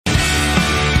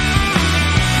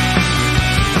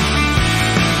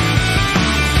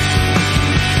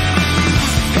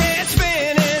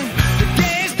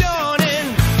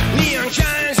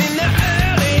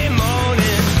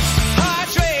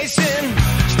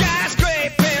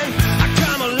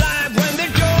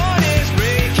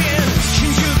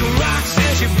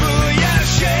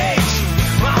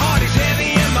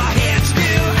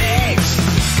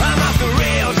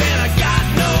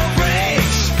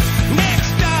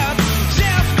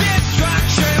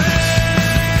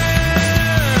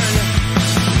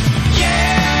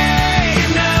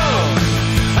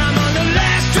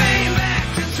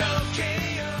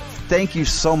thank you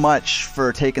so much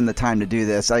for taking the time to do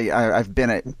this. I've been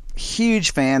a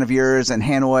huge fan of yours and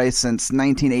Hanoi since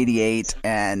 1988,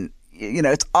 and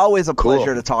it's always a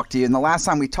pleasure to talk to you. And the last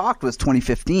time we talked was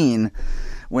 2015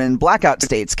 when Blackout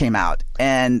States came out,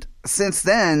 and since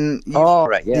then,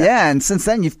 and since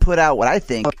then you've put out what I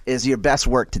think is your best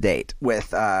work to date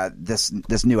with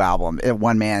this new album,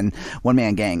 One Man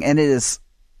Gang, and it is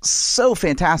so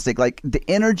fantastic. Like, the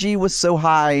energy was so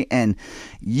high, and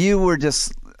you were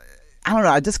just, I don't know,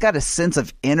 I just got a sense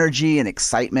of energy and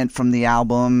excitement from the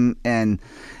album, and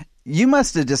you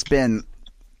must have just been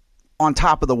on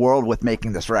top of the world with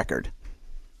making this record.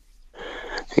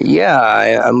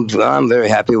 Yeah, I'm very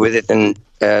happy with it, and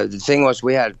the thing was,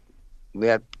 we had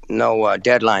no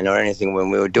deadline or anything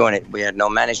when we were doing it. We had no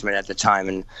management at the time,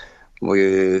 and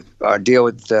our deal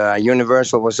with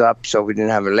Universal was up, so we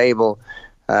didn't have a label.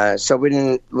 So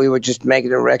we were just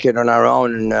making a record on our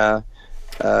own, and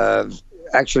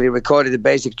actually recorded the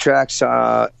basic tracks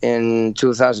in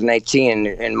 2018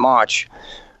 in March.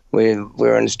 We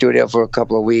were in the studio for a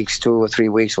couple of weeks, 2 or 3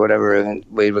 weeks, whatever, and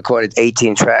we recorded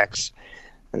 18 tracks.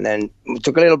 And then we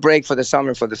took a little break for the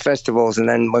summer for the festivals, and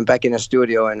then went back in the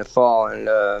studio in the fall. And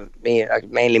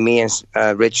mainly me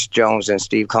and Rich Jones and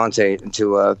Steve Conte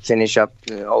to finish up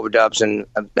overdubs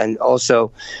and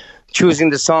also choosing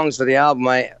the songs for the album.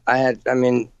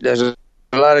 There's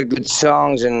a lot of good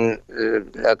songs, and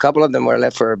a couple of them were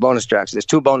left for bonus tracks. There's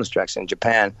 2 bonus tracks in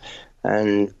Japan,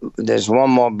 and there's one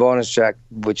more bonus track,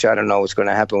 which I don't know what's going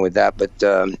to happen with that. But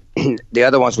the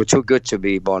other ones were too good to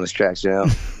be bonus tracks,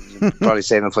 Probably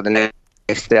save them for the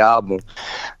next album.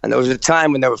 And there was a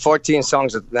time when there were 14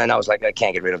 songs, and I was like, I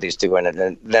can't get rid of these 2.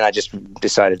 And then I just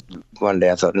decided one day,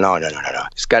 I thought, no.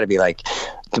 It's got to be like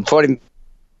 40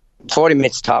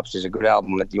 minutes tops is a good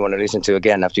album that you want to listen to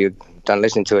again. After you're done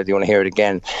listening to it, you want to hear it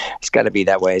again. It's got to be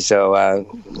that way. So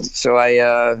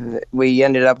we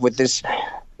ended up with this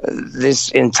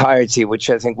entirety,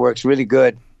 which I think works really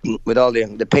good with all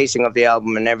the pacing of the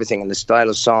album and everything, and the style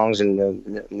of songs and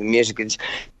the music. It's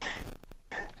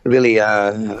really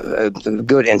a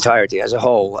good entirety as a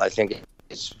whole. I think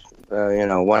it's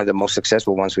one of the most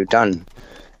successful ones we've done,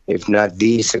 if not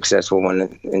the successful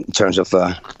one in terms of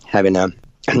having a,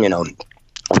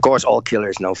 of course, all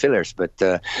killers, no fillers, but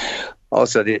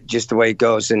also just the way it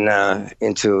goes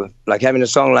into like having a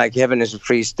song like "Heaven Is a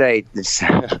Free State."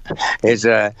 Is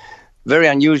very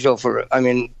unusual for.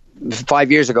 5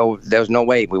 years ago, there was no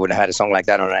way we would have had a song like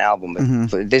that on an album.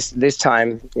 But this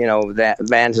time, that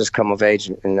band has come of age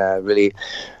and really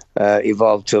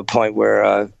evolved to a point where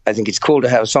I think it's cool to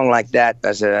have a song like that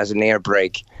as an air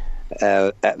break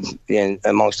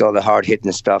amongst all the hard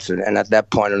hitting stuff. And at that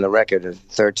point on the record, the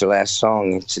third to last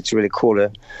song, it's really cool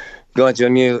to go into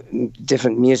a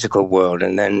different musical world,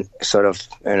 and then sort of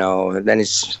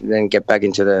then get back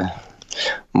into the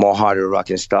more harder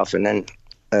rocking stuff, and then.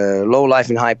 Low Life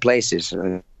in High Places.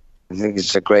 I think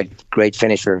it's a great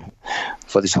finisher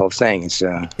for this whole thing.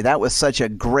 That was such a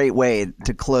great way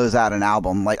to close out an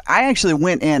album. Like, I actually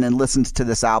went in and listened to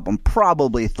this album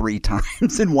probably 3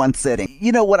 times in one sitting.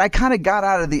 What I kind of got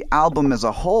out of the album as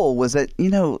a whole was that,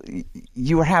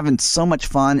 you were having so much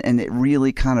fun, and it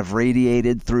really kind of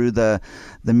radiated through the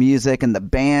music and the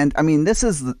band.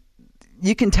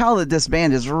 You can tell that this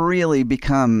band has really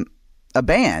become a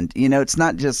band. It's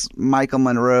not just Michael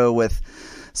Monroe with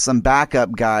some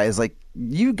backup guys. Like,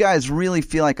 you guys really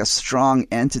feel like a strong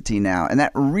entity now, and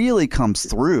that really comes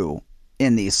through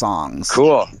in these songs.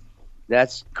 Cool.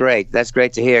 That's great. That's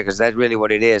great to hear, because that's really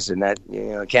what it is, and that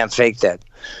can't fake that.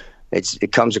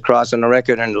 It comes across on the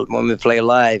record, and when we play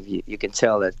live, you can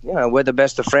tell that we're the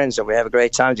best of friends, and we have a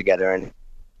great time together, and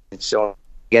it's all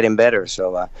getting better.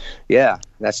 So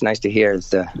that's nice to hear.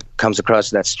 It comes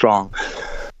across that strong.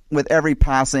 With every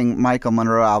passing Michael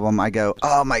Monroe album, I go,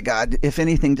 oh my God, if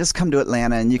anything, just come to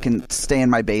Atlanta and you can stay in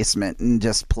my basement and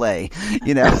just play,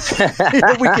 we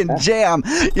can jam,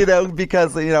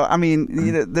 because,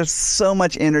 there's so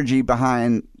much energy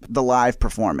behind the live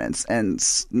performance. And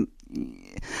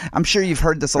I'm sure you've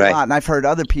heard this a lot, and I've heard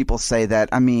other people say that.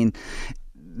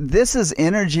 This is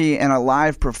energy in a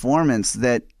live performance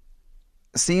that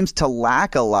seems to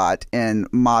lack a lot in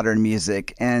modern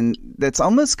music, and that's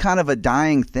almost kind of a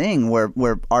dying thing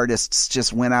where artists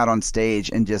just went out on stage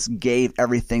and just gave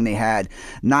everything they had,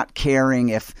 not caring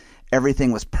if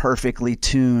everything was perfectly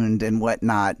tuned and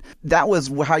whatnot. That was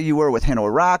how you were with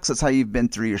Hanoi Rocks. That's how you've been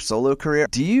through your solo career.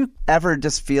 Do you ever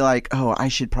just feel like, oh, I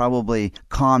should probably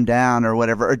calm down or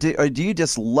whatever, or do you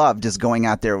just love just going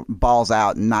out there balls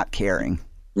out and not caring?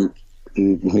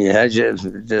 Yeah,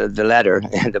 the latter.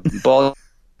 The balls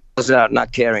out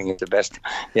not caring is the best.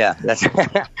 Yeah, that's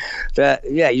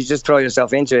yeah. You just throw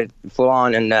yourself into it full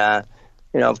on, and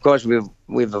of course we've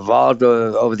evolved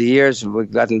over the years.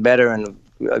 We've gotten better, and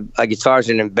our guitars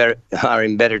are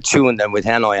in better tune than with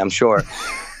Hanoi, I'm sure.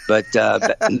 But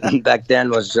back then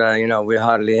was we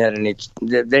hardly had any.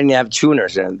 They didn't have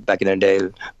tuners back in the day,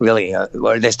 really.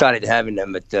 Or they started having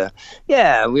them, but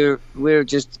yeah, we're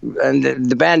just, and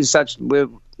the band is such.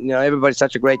 Everybody's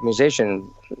such a great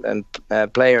musician and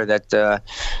player that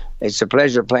it's a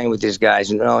pleasure playing with these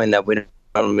guys, knowing that we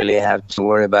don't really have to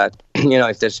worry about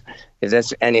if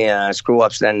there's any screw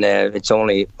ups, then it's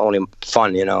only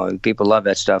fun, and people love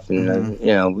that stuff,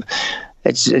 and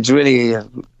it's really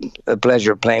a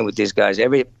pleasure playing with these guys.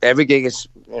 Every gig is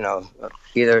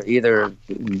either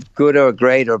good or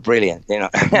great or brilliant.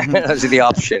 Those are the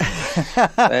options.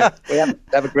 We have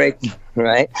a great,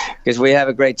 right? Because we have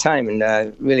a great time,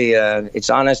 and really it's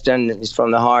honest and it's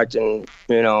from the heart, and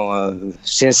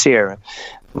sincere.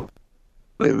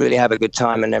 We really have a good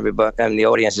time, and everybody and the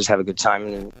audiences have a good time,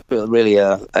 and really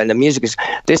and the music is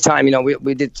this time.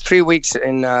 We did 3 weeks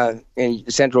in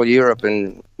Central Europe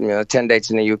and 10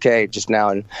 dates in the UK just now,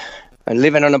 and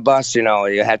living on a bus, you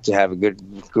have to have a good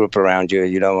group around you.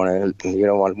 You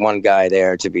don't want one guy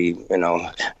there to be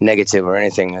negative or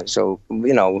anything. So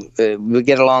we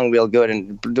get along real good,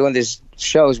 and doing these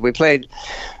shows we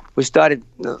started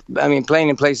playing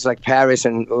in places like Paris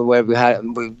and where we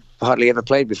hardly ever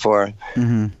played before,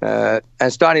 and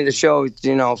starting the show with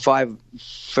 5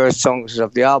 first songs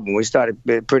of the album. We started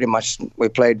pretty much. We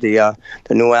played the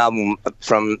new album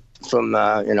from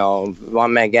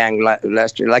One Man Gang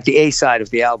last year, like the A side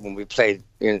of the album. We played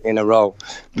in a row,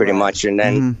 pretty much, and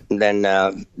then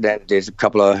there's a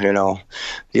couple of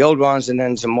the old ones, and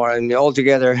then some more, and all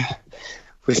together.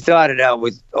 We started out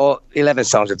with all 11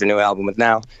 songs of the new album, but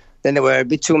now. Then there were a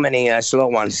bit too many slow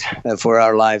ones for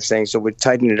our live thing, so we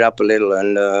tightened it up a little.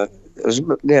 And it was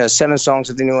 7 songs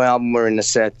of the new album were in the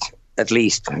set, at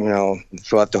least,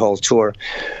 throughout the whole tour.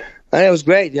 And it was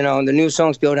great, and the new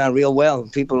songs go down real well.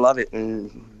 People love it, and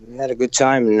we had a good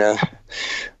time. And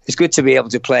it's good to be able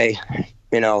to play,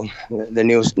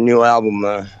 the new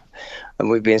album. And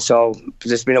we've been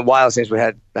it's been a while since we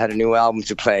had a new album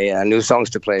to play, new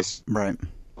songs to play. Right.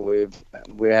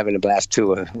 We're having a blast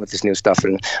too with this new stuff,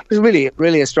 and it's really,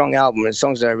 really a strong album. And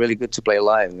songs that are really good to play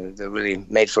live. They're really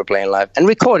made for playing live and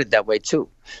recorded that way too.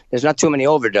 There's not too many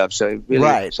overdubs, so it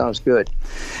really sounds good.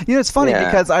 It's funny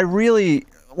because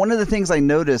one of the things I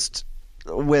noticed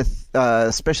with,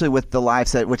 especially with the live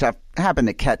set, which I've happened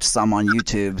to catch some on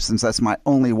YouTube since that's my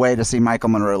only way to see Michael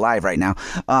Monroe live right now.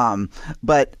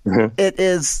 But it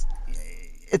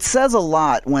says a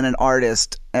lot when an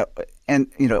artist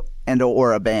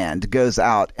or a band goes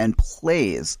out and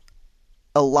plays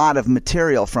a lot of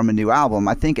material from a new album.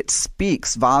 I think it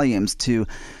speaks volumes to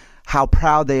how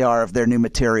proud they are of their new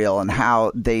material and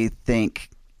how they think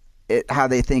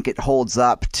it holds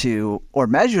up to or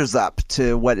measures up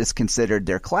to what is considered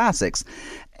their classics.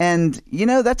 And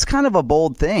that's kind of a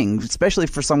bold thing, especially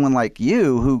for someone like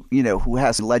you who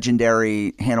has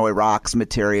legendary Hanoi Rocks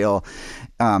material.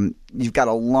 You've got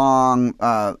a long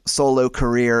solo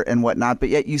career and whatnot, but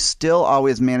yet you still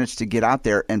always manage to get out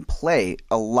there and play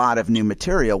a lot of new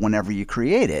material whenever you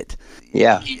create it.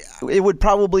 Yeah. It would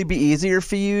probably be easier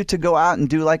for you to go out and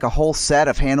do like a whole set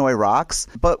of Hanoi Rocks,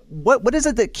 but what is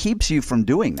it that keeps you from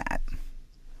doing that?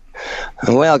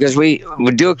 Well, because we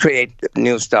do create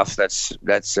new stuff that's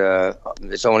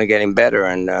it's only getting better,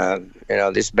 and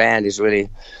this band is really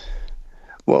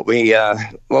what we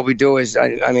do is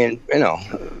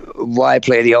why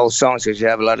play the old songs, because you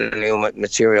have a lot of new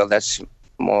material that's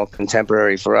more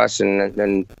contemporary for us,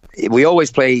 and we always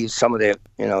play some of the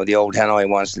the old Hanoi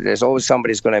ones. There's always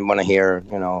somebody's going to want to hear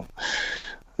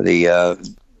the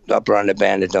Upper on the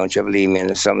Bandit, Don't You Ever Leave Me,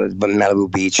 and some of the Malibu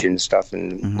Beach and stuff,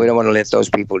 and we don't want to let those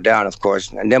people down, of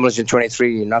course. And Demolition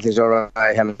 23, Nothing's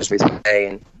Alright, Hemisphere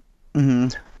Today,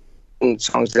 and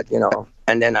songs that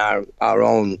and then our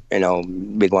own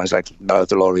big ones like Battle of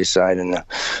the Lower East Side and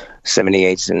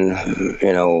 78s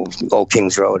and Old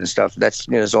Kings Road and stuff. That's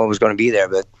it's always going to be there,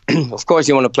 but of course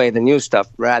you want to play the new stuff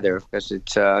rather, because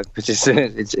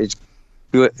it's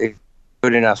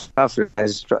good enough stuff.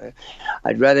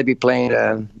 I'd rather be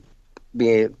playing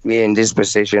be in this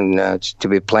position to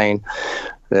be playing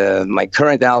my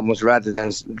current albums rather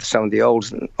than some of the old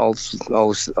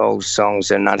songs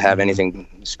and not have anything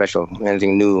special,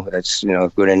 anything new that's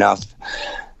good enough.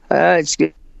 It's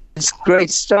great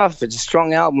stuff. It's a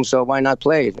strong album, so why not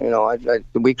play it?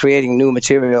 We're creating new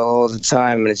material all the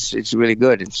time, and it's really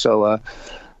good. And so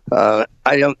I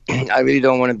really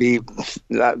don't want to be.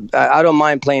 I don't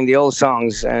mind playing the old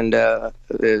songs, and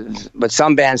but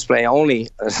some bands play only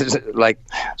like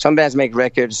some bands make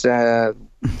records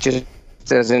just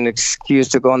as an excuse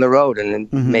to go on the road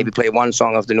and maybe play one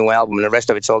song of the new album, and the rest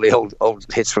of it's all the old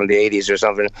hits from the '80s or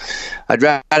something. I'd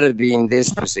rather be in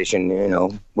this position,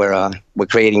 where we're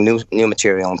creating new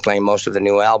material and playing most of the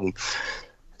new album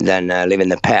than live in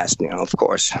the past, of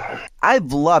course.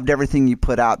 I've loved everything you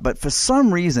put out, but for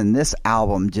some reason, this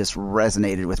album just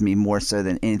resonated with me more so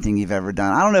than anything you've ever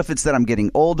done. I don't know if it's that I'm getting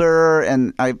older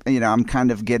and I'm kind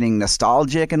of getting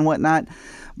nostalgic and whatnot.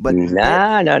 But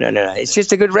no. It's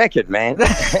just a good record, man.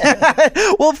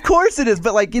 Well, of course it is.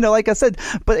 But like I said,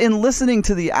 but in listening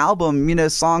to the album,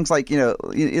 songs like,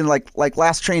 like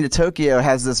Last Train to Tokyo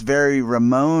has this very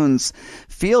Ramones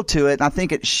feel to it. And I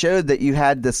think it showed that you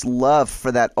had this love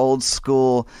for that old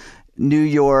school New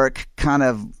York kind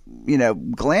of,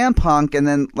 glam punk. And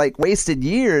then like Wasted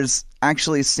Years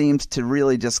actually seems to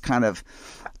really just kind of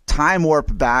time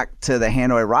warp back to the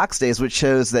Hanoi Rocks days, which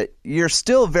shows that you're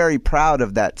still very proud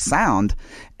of that sound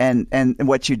and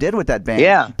what you did with that band.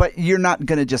 Yeah. But you're not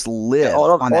going to just live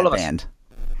on that band.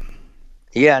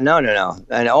 Yeah, no.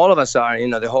 And all of us are,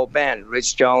 the whole band,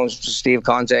 Rich Jones, Steve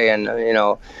Conte, and,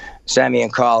 Sammy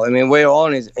and Carl. I mean, we're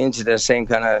all into the same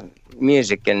kind of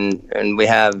music, and we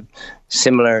have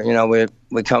similar,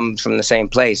 we come from the same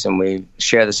place and we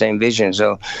share the same vision.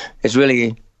 So it's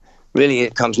really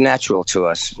it comes natural to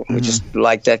us. We just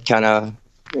like that kind of,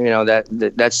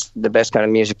 that's the best kind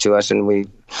of music to us, and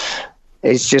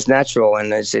it's just natural,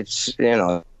 and it's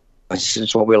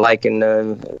what we like, and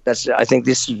that's, I think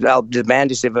the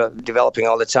band is developing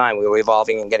all the time. We're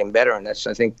evolving and getting better, and I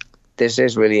think this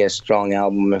is really a strong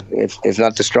album, if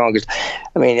not the strongest.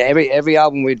 I mean, every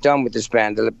album we've done with this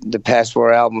band, the past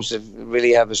 4 albums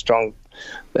really have a strong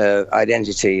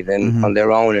identity on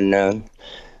their own, and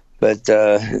but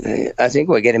I think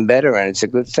we're getting better, and it's a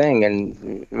good thing.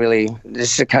 And really,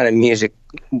 this is the kind of music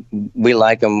we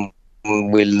like and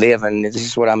we live, and this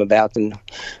is what I'm about, and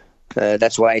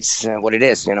that's why it's what it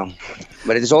is, But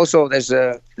there's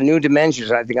new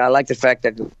dimensions. I think I like the fact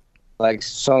that, like a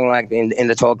song like in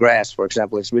the Tall Grass, for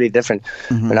example, it's really different.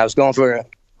 And I was going through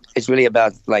it's really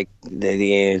about like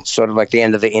the sort of like the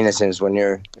end of the innocence when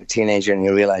you're a teenager and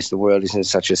you realize the world isn't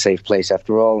such a safe place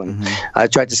after all. And I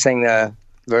tried to sing the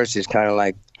verses kind of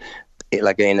like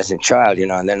an innocent child,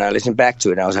 and then I listened back to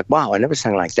it and I was like, wow, I never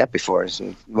sang like that before. It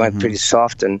went pretty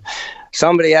soft. And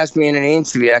somebody asked me in an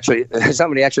interview,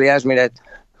 somebody actually asked me that,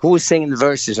 who was singing the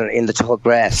verses in the Tall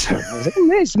Grass? I was like,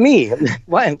 it's me.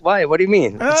 Why? What do you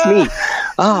mean? It's me.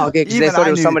 Oh, okay, because they thought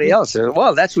it was somebody else.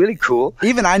 Well, that's really cool.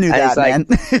 Even I knew that, man.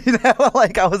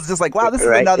 Like, I was just like, wow, this is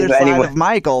another side of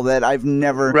Michael that I've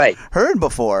never heard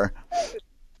before.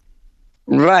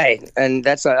 Right, and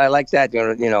I like that.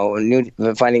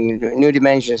 Finding new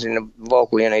dimensions in the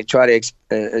vocal. You try to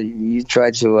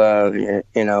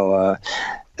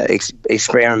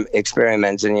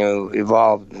experiment and you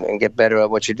evolve and get better at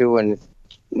what you do and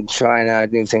trying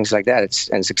out new things like that.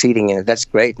 And succeeding in it. That's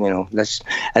great.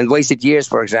 And Wasted Years,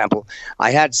 for example,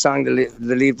 I had sung the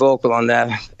lead vocal on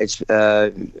that.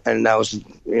 And I was,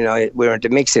 we were at the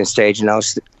mixing stage, and I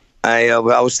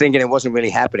was thinking it wasn't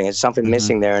really happening. It's something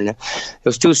missing there, and it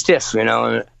was too stiff,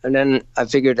 And then I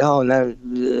figured,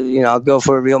 I'll go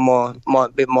for a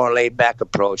bit more laid back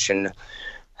approach and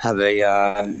have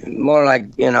a more like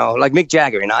Mick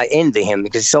Jagger. I envy him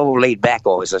because he's so laid back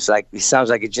always. It's like he sounds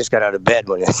like he just got out of bed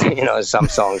when some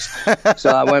songs.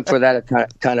 So I went for that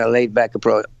kind of laid back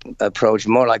approach,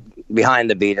 more like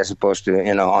behind the beat as opposed to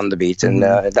on the beat, and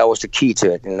that was the key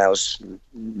to it. And that was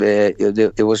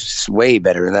it was way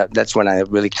better. That's when I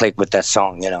really clicked with that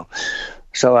song.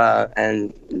 So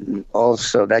and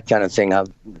also that kind of thing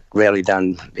I've rarely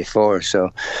done before.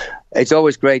 So it's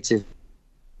always great to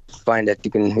find that you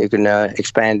can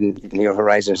expand your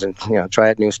horizons and try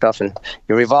out new stuff, and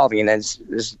you're evolving, and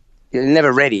you're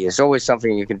never ready. It's always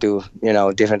something you can do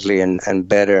differently and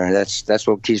better, and that's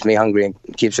what keeps me hungry and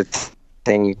keeps the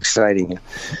thing exciting.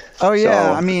 Oh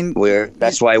yeah, so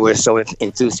that's why we're so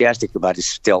enthusiastic about it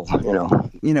still.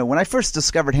 When I first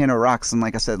discovered Hanoi Rocks, and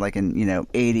like I said, like in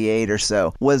 '88 or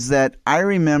so, was that I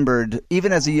remembered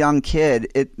even as a young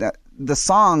kid the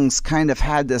songs kind of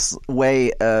had this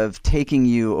way of taking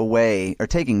you away, or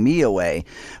taking me away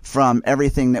from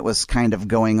everything that was kind of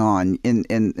going on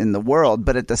in the world.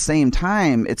 But at the same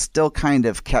time, it still kind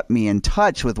of kept me in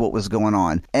touch with what was going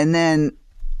on. And then,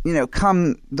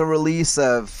 come the release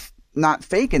of Not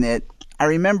Faking It, I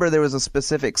remember there was a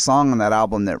specific song on that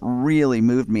album that really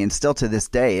moved me, and still to this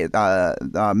day,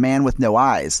 Man with No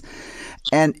Eyes.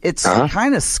 And it's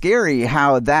kind of scary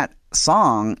how that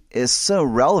song is so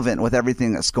relevant with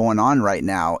everything that's going on right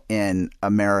now in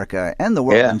America and the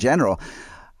world in general.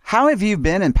 How have you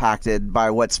been impacted by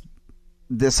what's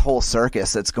this whole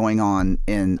circus that's going on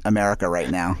in America right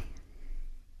now?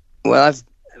 Well,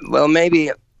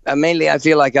 maybe mainly I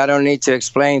feel like I don't need to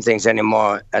explain things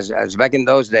anymore. As back in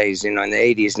those days, in the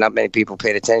 80s, not many people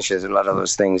paid attention to a lot of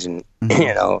those things, and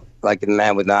like the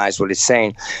Man with No Eyes, what it's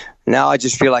saying. Now I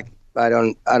just feel like I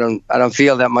don't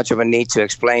feel that much of a need to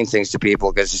explain things to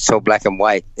people because it's so black and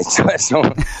white. It's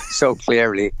so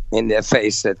clearly in their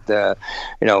face that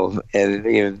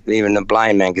even a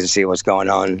blind man can see what's going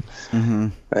on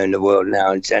in the world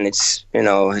now, and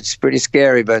it's pretty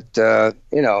scary. But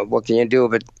what can you do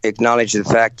but acknowledge the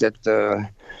fact that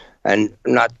and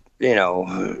not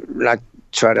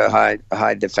try to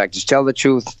hide the fact. Just tell the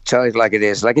truth, tell it like it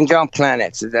is. Like in Jump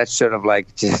Planet, that's sort of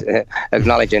like just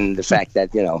acknowledging the fact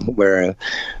that where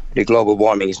the global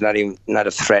warming is not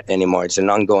a threat anymore. It's an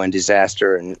ongoing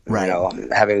disaster, and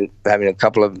having a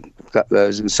couple of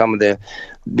some of the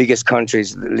biggest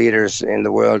countries, leaders in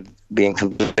the world, being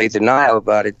completely denial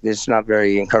about it, it's not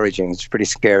very encouraging. It's pretty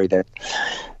scary that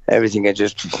everything can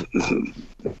just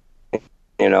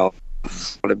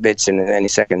the bits in any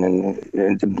second, and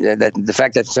the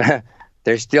fact that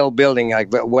they're still building like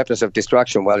weapons of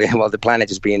destruction while the planet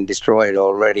is being destroyed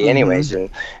already anyways, and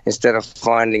instead of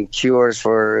finding cures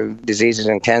for diseases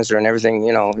and cancer and everything,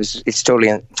 it's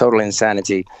total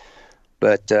insanity.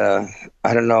 But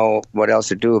I don't know what else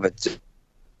to do but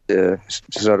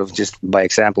sort of just by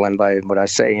example and by what I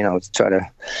say,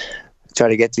 try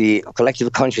to get the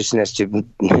collective consciousness to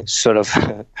sort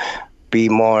of be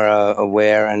more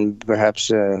aware, and perhaps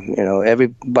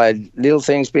by little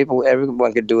things,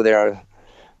 everyone could do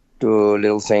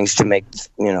little things to make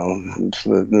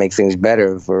things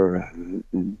better for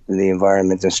the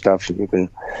environment and stuff. You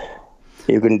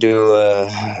can do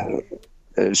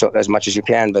so as much as you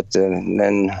can, but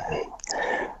then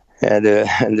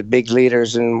the big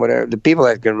leaders and whatever, the people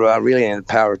that are really in the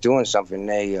power of doing something,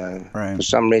 they for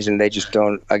some reason they just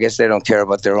don't. I guess they don't care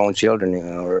about their own children,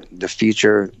 or the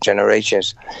future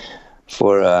generations.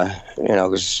 For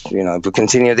because if we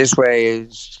continue this way,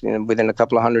 within a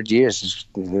couple of 100 years,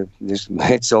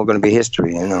 it's all going to be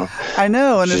history. I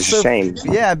know, and it's so a shame.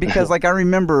 Yeah, because like I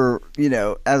remember,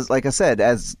 as like I said,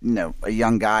 as a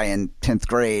young guy in 10th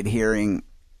grade, hearing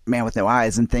Man with No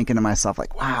Eyes and thinking to myself,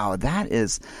 like, wow, that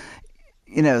is.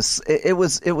 It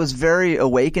was very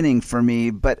awakening for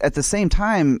me, but at the same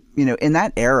time, in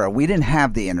that era, we didn't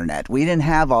have the internet. We didn't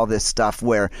have all this stuff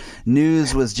where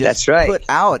news was just put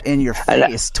out in your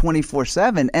face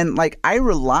 24/7. And like, I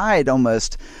relied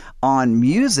almost on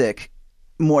music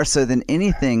more so than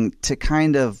anything to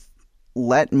kind of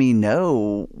let me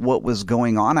know what was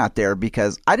going on out there,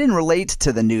 because I didn't relate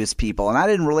to the news people, and I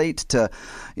didn't relate to,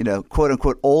 quote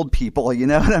unquote old people. You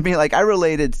know what I mean? Like, I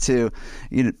related to,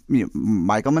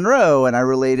 Michael Monroe, and I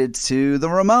related to the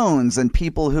Ramones and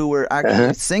people who were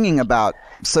actually singing about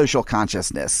social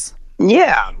consciousness.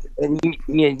 Yeah.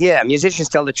 Musicians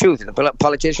tell the truth. The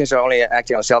politicians are only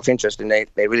acting on self-interest, and they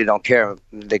really don't care.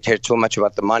 They care too much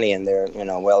about the money and their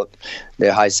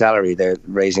their high salary they're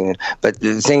raising. But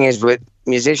the thing is, with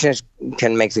musicians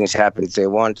can make things happen if they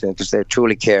want, because they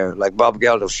truly care. Like Bob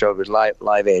Geldof showed with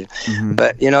Live Aid.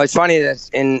 But it's funny that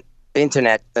in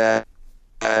internet.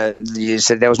 You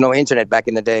said there was no internet back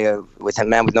in the day with a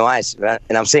Man with No Eyes, right?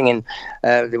 And I'm singing,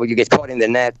 you get caught in the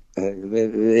net,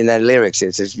 in the lyrics,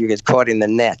 it says you get caught in the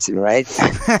net, right?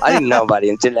 I didn't know about the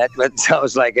internet, but that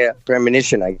was like a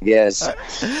premonition, I guess.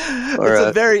 Or,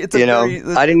 I didn't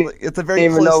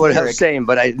even know what I was saying,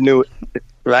 but I knew it,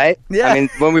 right? Yeah. I mean,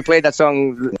 when we played that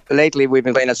song lately, we've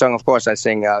been playing that song, of course, I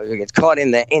sing, you get caught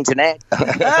in the internet.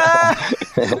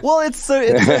 Well, it's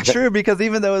so true, because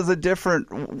even though it's a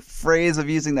different phrase of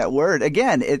using that word,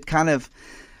 again, it kind of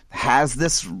has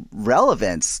this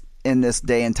relevance in this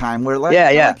day and time where,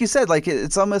 like you said, like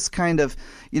it's almost kind of,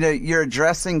 you're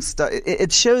addressing stuff.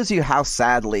 It shows you how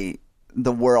sadly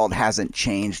the world hasn't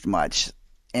changed much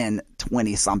in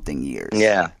 20-something years.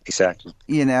 Yeah, exactly.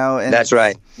 And that's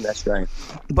right.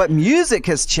 But music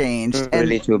has changed.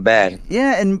 Really too bad.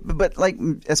 Yeah, but like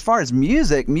as far as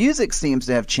music seems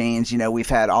to have changed. We've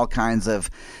had all kinds of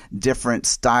different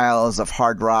styles of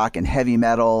hard rock and heavy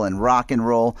metal and rock and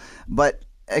roll, but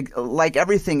like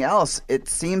everything else, it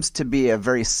seems to be a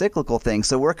very cyclical thing.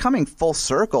 So we're coming full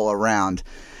circle around.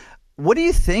 What do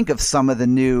you think of some of the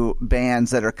new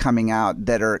bands that are coming out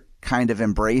that are kind of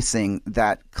embracing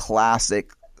that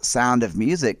classic sound of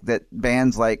music that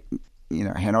bands like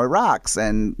Hanoi Rocks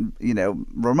and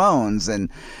Ramones and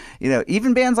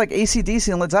even bands like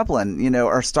AC/DC and Led Zeppelin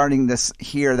are starting to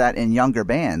hear that in younger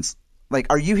bands? Like,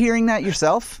 are you hearing that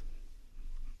yourself?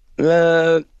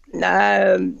 I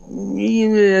don't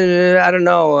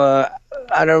know.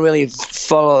 I don't really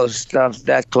follow stuff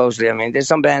that closely. I mean, there's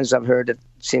some bands I've heard that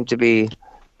seem to be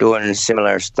doing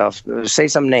similar stuff. Say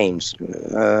some names.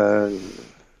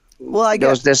 Well, I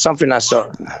guess there's something I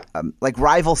saw. Like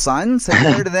Rival Sons, have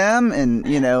you heard of them? And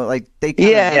like they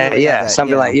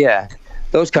something like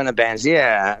those kind of bands.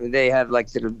 Yeah, they have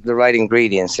like the right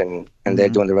ingredients and they're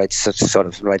doing the right sort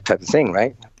of right type of thing,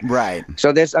 right? Right.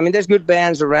 So there's good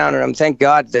bands around, and thank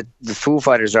God that the Foo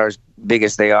Fighters are as big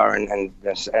as they are, and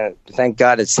thank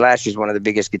God that Slash is one of the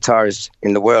biggest guitarists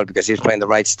in the world because he's playing the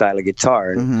right style of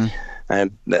guitar.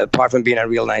 And apart from being a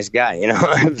real nice guy,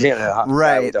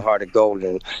 right, with a heart of gold.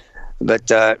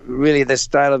 But really, the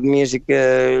style of music,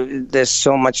 there's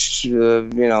so much,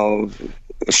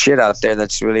 shit out there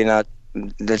that's really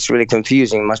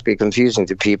confusing. Must be confusing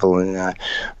to people. And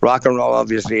rock and roll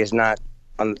obviously is not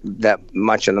on that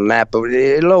much on the map, but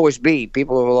it'll always be.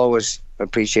 People will always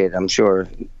appreciate, I'm sure,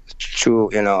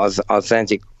 true,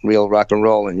 authentic, real rock and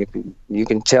roll, and you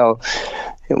can tell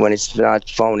when it's not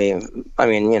phony. I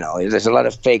mean, there's a lot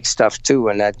of fake stuff too,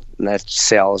 and that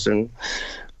sells. And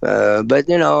but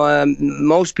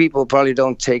most people probably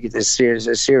don't take it as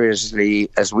seriously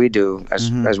as we do,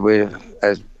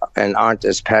 and aren't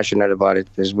as passionate about it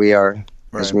as we are,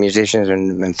 right, as musicians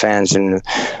and fans, and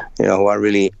who are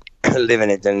really living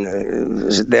it.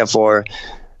 And therefore,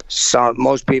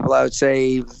 most people, I would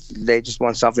say, they just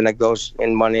want something that goes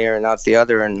in one ear and out the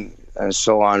other, and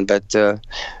so on. But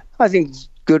I think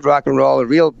good rock and roll, a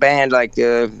real band like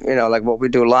like what we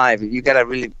do live, you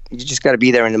just gotta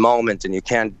be there in the moment, and you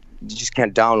just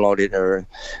can't download it or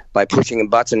by pushing a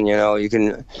button.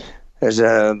 There's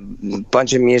a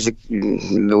bunch of music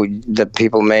that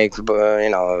people make,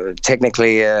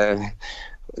 technically the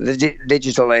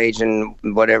digital age and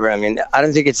whatever. I mean, I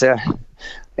don't think it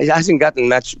hasn't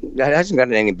gotten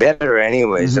any better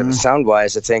anyways. Sound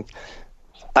wise,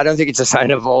 I don't think it's a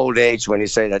sign of old age when you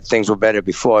say that things were better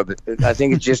before, but I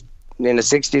think it's just in the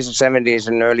 60s and 70s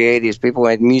and early 80s, people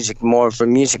made music more for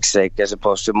music's sake as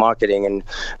opposed to marketing and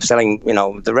selling.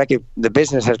 The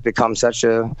business has become such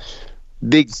a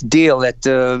big deal that,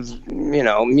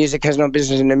 music has no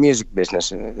business in the music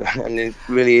business. And it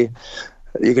really,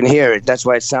 you can hear it. That's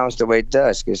why it sounds the way it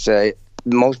does, because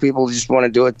most people just want to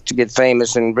do it to get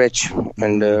famous and rich.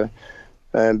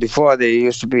 And before, they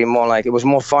used to be more like, it was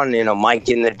more fun,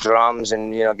 miking the drums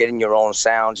and, getting your own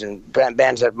sounds. And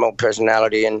bands had more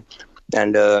personality, and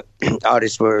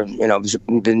artists were,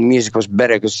 the music was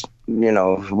better because,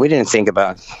 we didn't think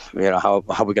about, how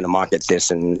we're going to market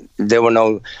this. And there were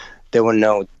no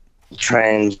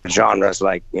trend genres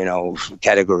like,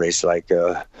 categories like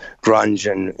grunge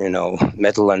and,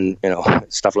 metal and,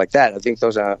 stuff like that. I think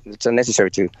it's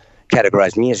unnecessary to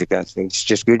categorize music. I think it's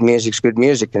just good music's good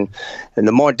music, and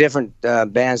the more different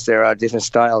bands there are, different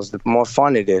styles, the more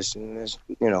fun it is. And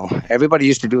everybody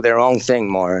used to do their own thing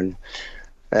more, and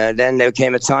then there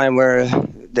came a time where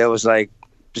there was like,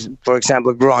 for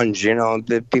example, grunge.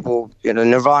 The people,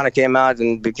 Nirvana came out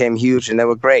and became huge, and they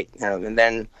were great. And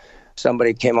then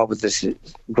somebody came up with this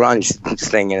grunge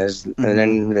thing, and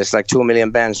then there's like 2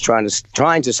 million bands trying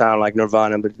to sound like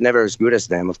Nirvana, but never as good as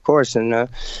them, of course. And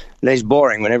it's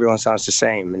boring when everyone sounds the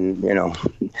same, and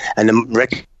and the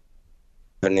record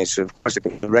companies, of course,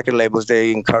 the record labels,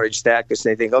 they encourage that because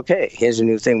they think, okay, here's a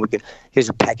new thing here's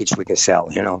a package we can sell,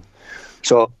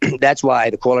 So that's why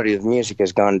the quality of music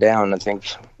has gone down, I think,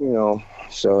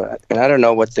 So, and I don't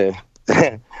know what the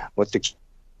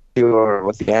or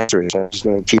what the answer is. I'm just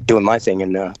going to keep doing my thing,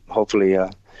 and hopefully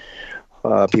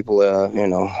people,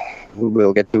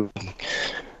 will get to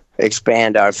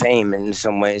expand our fame in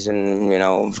some ways. And,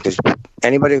 because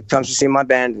anybody who comes to see my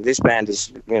band, this band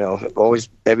is, always,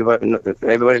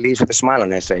 everybody leaves with a smile on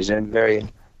their face. They're very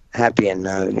happy, and,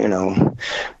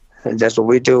 that's what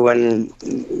we do. And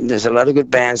there's a lot of good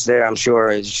bands there, I'm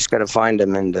sure. You just got to find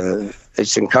them, and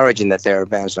it's encouraging that there are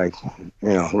bands like,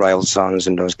 Rival Sons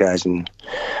and those guys. And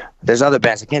there's other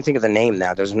bands. I can't think of the name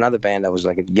now. There's another band that was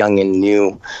like young and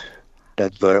new.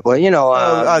 That were,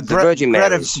 the Virgin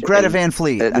Marys. Greta Van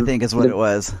Fleet, I think is what it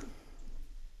was.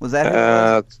 Was that who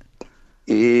it was?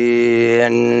 Yeah,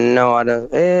 no, I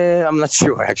don't. I'm not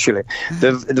sure actually.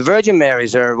 The Virgin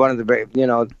Marys are one of the,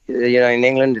 in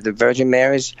England, the Virgin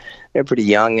Marys, they're pretty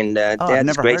young, and they had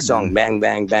this great song, Bang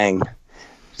Bang Bang.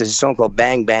 There's a song called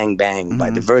Bang Bang Bang by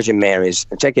the Virgin Marys.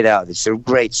 Check it out. It's a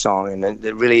great song, and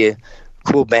they're really a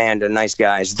cool band, and nice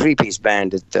guys. 3-piece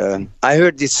band. I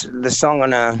heard the song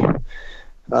on a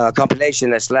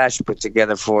compilation that Slash put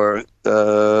together for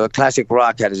Classic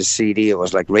Rock. Had a CD. It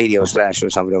was like Radio Slash or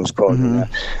something it was called.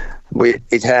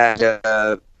 it had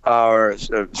our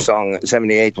song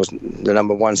 78 was the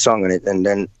number one song on it, and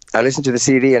then I listened to the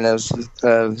CD, and there was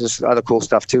this other cool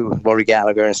stuff too, Rory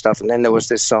Gallagher and stuff, and then there was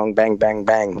this song Bang Bang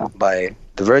Bang by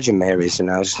the Virgin Marys, and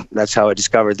that's how I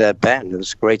discovered that band. It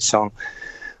was a great song.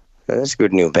 That's a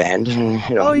good new band.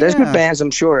 There's good bands,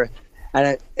 I'm sure,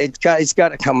 and it's got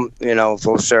to come,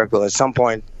 full circle at some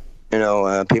point.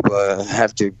 People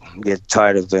have to get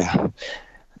tired of the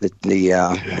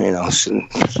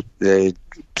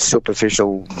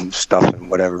superficial stuff and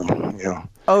whatever.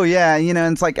 Oh yeah,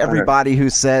 and it's like everybody who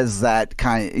says that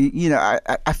kind of,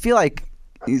 I feel like.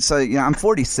 So, I'm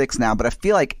 46 now, but I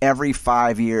feel like every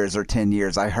 5 years or 10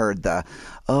 years I heard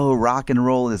rock and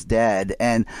roll is dead.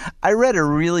 And I read a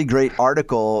really great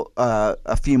article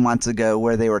a few months ago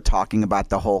where they were talking about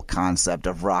the whole concept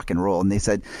of rock and roll. And they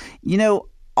said,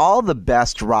 all the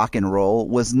best rock and roll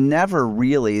was never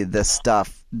really the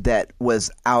stuff that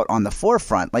was out on the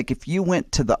forefront. Like if you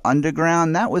went to the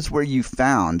underground, that was where you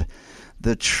found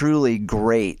the truly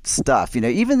great stuff.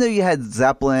 Even though you had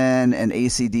Zeppelin and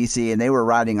AC/DC and they were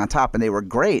riding on top and they were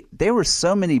great, there were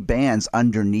so many bands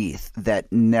underneath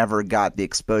that never got the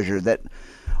exposure that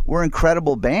were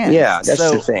incredible bands. Yeah,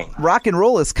 that's the thing. Rock and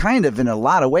roll is kind of, in a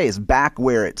lot of ways, back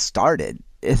where it started,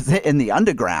 in the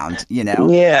underground,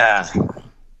 Yeah.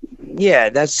 Yeah,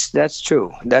 that's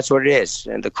true. That's what it is.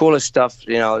 And the coolest stuff,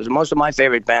 most of my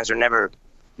favorite bands are never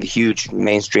huge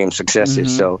mainstream successes.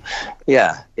 Mm-hmm. So,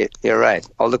 yeah, you're right.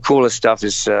 All the coolest stuff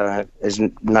is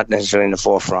not necessarily in the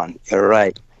forefront. You're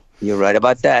right. You're right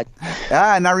about that.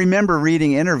 And I remember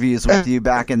reading interviews with you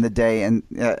back in the day, and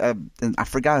I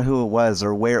forgot who it was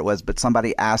or where it was, but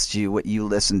somebody asked you what you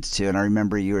listened to, and I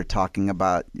remember you were talking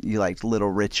about you liked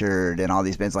Little Richard and all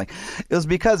these bands. Like, it was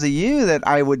because of you that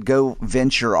I would go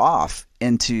venture off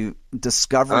into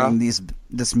discovering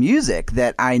this music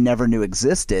that I never knew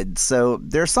existed. So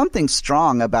there's something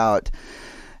strong about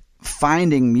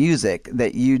finding music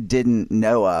that you didn't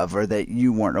know of or that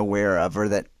you weren't aware of or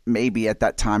that maybe at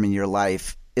that time in your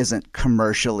life isn't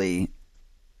commercially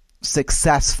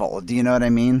successful. Do you know what I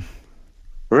mean?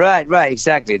 Right,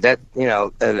 exactly. That,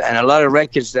 and a lot of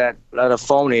records a lot of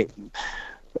phony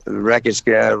records,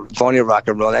 phony rock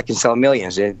and roll, that can sell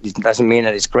millions. It doesn't mean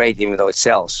that it's great even though it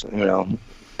sells,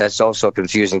 That's also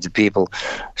confusing to people.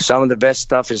 Some of the best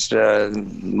stuff is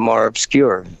more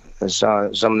obscure. So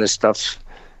some of the stuff,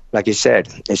 like you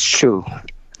said, it's true.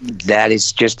 That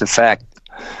is just a fact.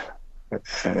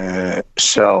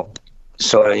 So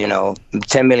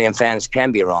 10 million fans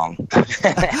can be wrong.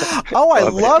 Oh, I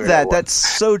love that. That's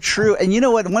so true. And you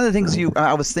know what? One of the things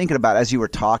I was thinking about as you were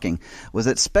talking was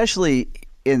that, especially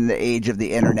in the age of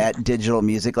the internet, digital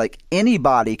music, like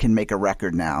anybody can make a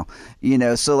record now.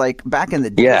 So like back in the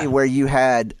day where you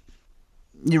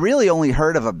really only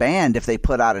heard of a band if they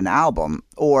put out an album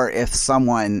or if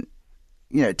someone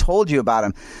told you about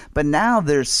them. But now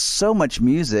there's so much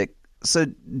music. So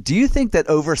do you think that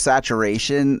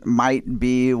oversaturation might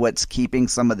be what's keeping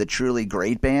some of the truly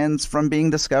great bands from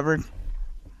being discovered?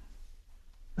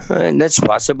 That's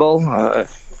possible.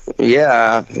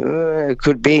 It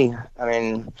could be. I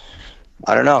mean,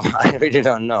 I don't know. I really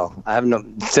don't know.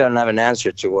 Still don't have an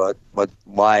answer to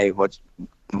why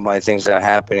things are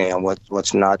happening and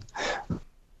what's not.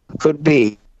 Could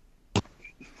be.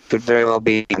 Could very well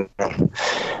be. I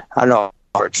don't know.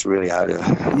 Works really how to.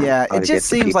 Yeah, it just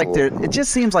seems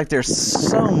like there's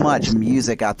so much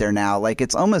music out there now. Like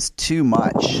it's almost too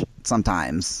much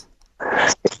sometimes.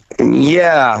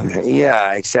 Yeah,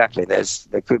 exactly. There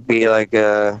could be like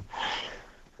when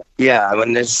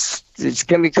it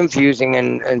can be confusing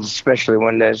and especially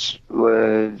when there's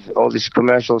all this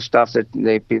commercial stuff that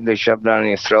they shove down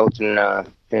your throat and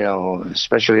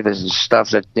especially the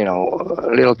stuff that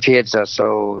little kids are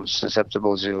so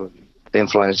susceptible to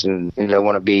influence and they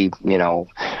want to be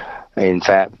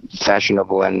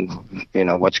fashionable and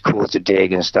what's cool to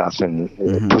dig and stuff and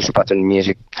push button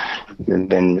music and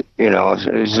then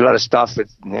there's a lot of stuff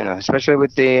with especially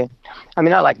with I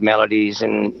like melodies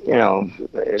and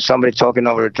somebody talking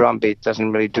over a drum beat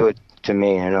doesn't really do it to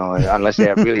me unless they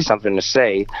have really something to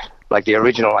say. Like the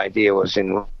original idea was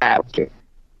in rap.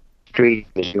 Street,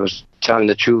 he was telling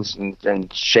the truth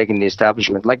and shaking the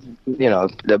establishment. Like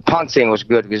the punk thing was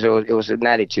good because it was an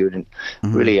attitude and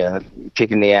really a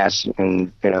kick in the ass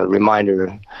and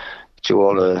reminder to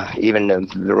all even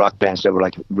the rock bands that were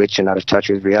like rich and out of touch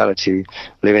with reality,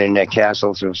 living in their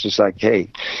castles. It was just like, hey,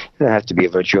 you don't have to be a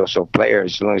virtuoso player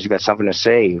as long as you got something to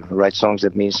say, write songs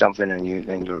that mean something, and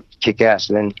you kick ass.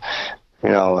 And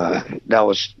then that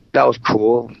was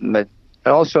cool, but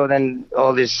also then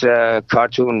all this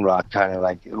cartoon rock kind of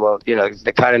like, well,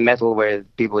 the kind of metal where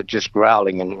people are just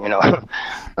growling and,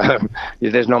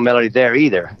 there's no melody there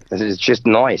either. It's just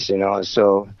noise,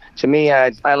 So to me,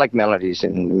 I like melodies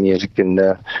in music, and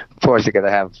of course you got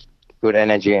to have good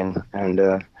energy and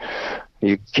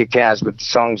you kick ass with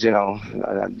songs,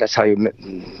 that's how you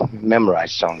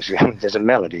memorize songs. There's a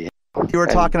melody. You were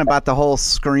talking about the whole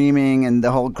screaming and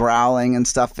the whole growling and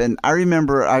stuff, and I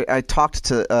remember I talked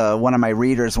to one of my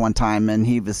readers one time, and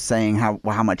he was saying how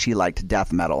much he liked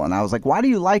death metal, and I was like, "Why do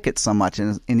you like it so much?"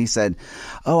 And he said,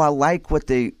 "Oh, I like what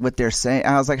they're saying."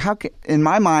 And I was like, "How?" In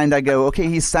my mind, I go, "Okay,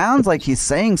 he sounds like he's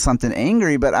saying something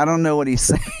angry, but I don't know what he's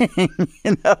saying."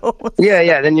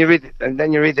 Yeah. Then you read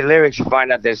the lyrics, you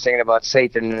find out they're singing about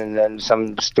Satan and then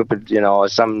some stupid,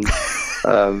 some.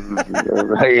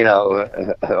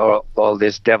 All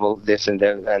this devil, this and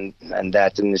that, and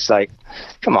that, and it's like,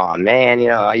 come on, man,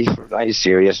 are you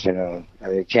serious?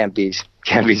 It can't be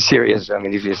serious. I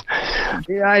mean,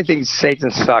 I think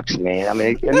Satan sucks, man. I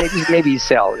mean, maybe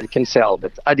it can sell,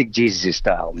 but I think Jesus'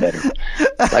 style better.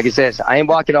 Like it says, I ain't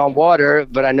walking on water,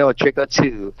 but I know a trick or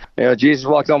two. Jesus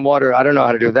walked on water. I don't know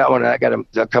how to do that one. I got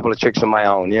a couple of tricks of my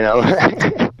own. Man.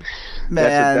 That's what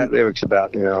that lyric's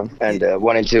about. And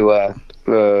wanting to.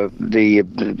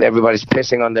 Everybody's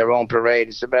pissing on their own parade.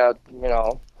 It's about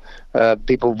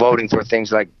people voting for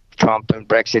things like Trump and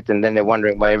Brexit, and then they're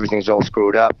wondering why everything's all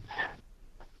screwed up,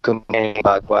 complaining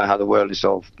about how the world is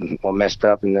all messed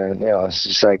up, and it's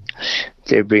just like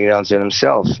they bring it onto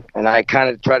themselves. And I kind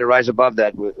of try to rise above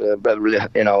that with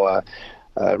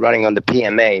running on the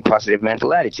PMA, positive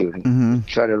mental attitude, and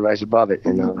try to rise above it,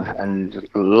 and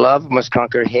love must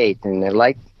conquer hate, and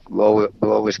will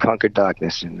always conquer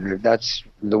darkness, and that's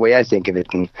the way I think of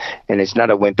it. And it's not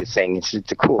a wimpy thing; it's a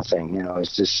cool thing.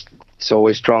 It's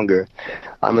always stronger.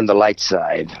 I'm on the light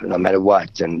side, no matter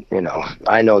what. And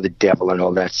I know the devil and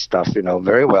all that stuff,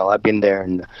 very well. I've been there,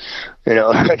 and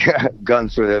gone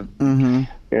through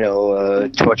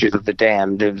the tortures of the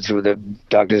damned, through the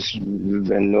darkness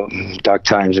and dark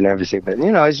times and everything. But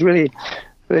it's really,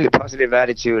 really positive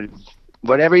attitude.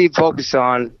 Whatever you focus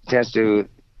on tends to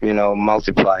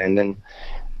multiply, and then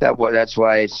that's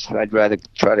why I'd rather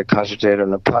try to concentrate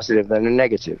on the positive than the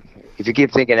negative. If you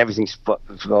keep thinking everything's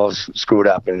all screwed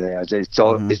up and it's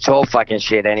all fucking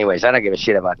shit anyways, I don't give a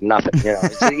shit about nothing.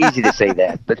 It's easy to say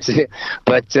that, but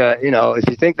if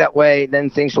you think that way,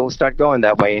 then things will start going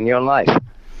that way in your life.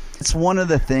 It's one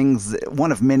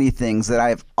of many things that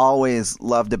I've always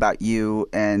loved about you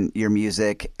and your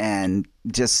music and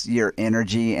just your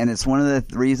energy, and it's one of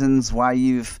the reasons why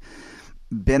you've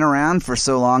been around for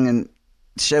so long and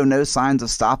show no signs of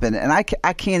stopping. And I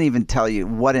can't even tell you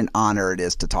what an honor it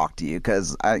is to talk to you,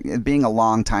 because being a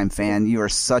longtime fan, you are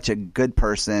such a good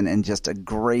person and just a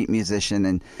great musician,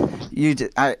 and you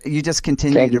just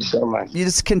continue Thank you so much. You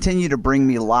just continue to bring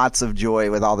me lots of joy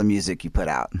with all the music you put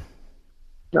out.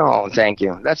 Oh, thank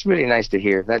you. That's really nice to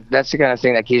hear. That's the kind of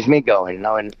thing that keeps me going,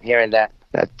 and hearing that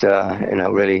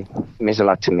really means a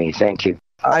lot to me. Thank you.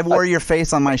 I wore your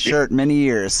face on my shirt many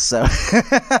years, so.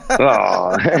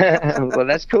 Oh, well,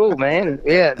 that's cool, man.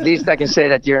 Yeah, at least I can say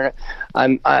that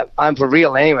I'm for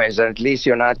real, anyways. At least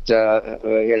you're not,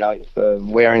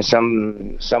 wearing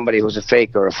somebody who's a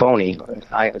fake or a phony.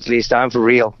 At least I'm for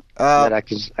real. That I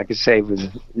could say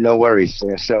with no worries.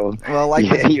 So well, like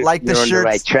the shirt, on the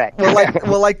right track.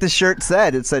 like the shirt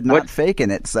said, it said not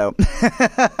faking it. So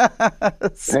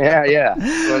yeah.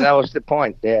 Well, that was the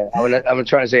point. Yeah, I'm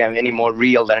trying to say I'm any more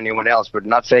real than anyone else, but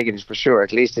not faking it for sure.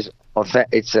 At least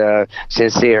it's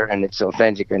sincere and it's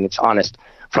authentic and it's honest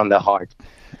from the heart.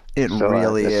 It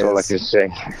really is. That's all I can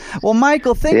say. Well,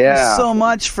 Michael, thank you so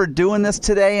much for doing this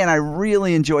today, and I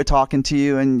really enjoy talking to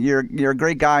you, and you're a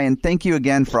great guy, and thank you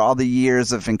again for all the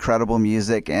years of incredible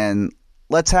music, and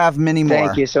let's have many more.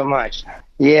 Thank you so much.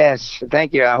 Yes,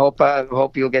 thank you. I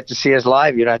hope you'll get to see us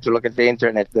live. You don't have to look at the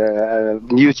internet,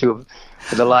 YouTube,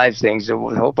 for the live things. I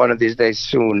hope one of these days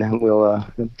soon we'll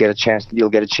get a chance. You'll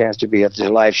get a chance to be at the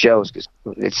live shows, because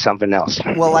it's something else.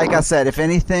 Well, like I said, if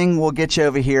anything, we'll get you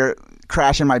over here.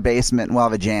 Crash in my basement and we'll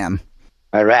have a jam.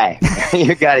 All right.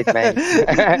 You got it, man.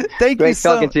 Thank you Great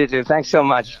talking to you, too. Thanks so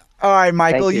much. All right,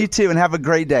 Michael, you too, and have a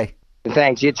great day.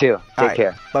 Thanks, you too. Take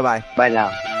care. Bye-bye. Bye now.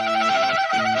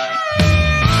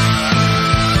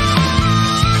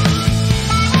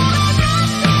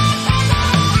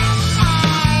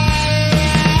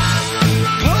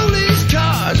 Police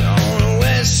cars on the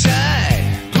west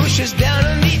side push us down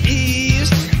on the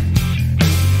east.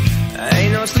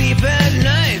 Ain't no sleep at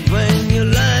night when you're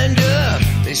lined up.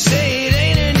 They say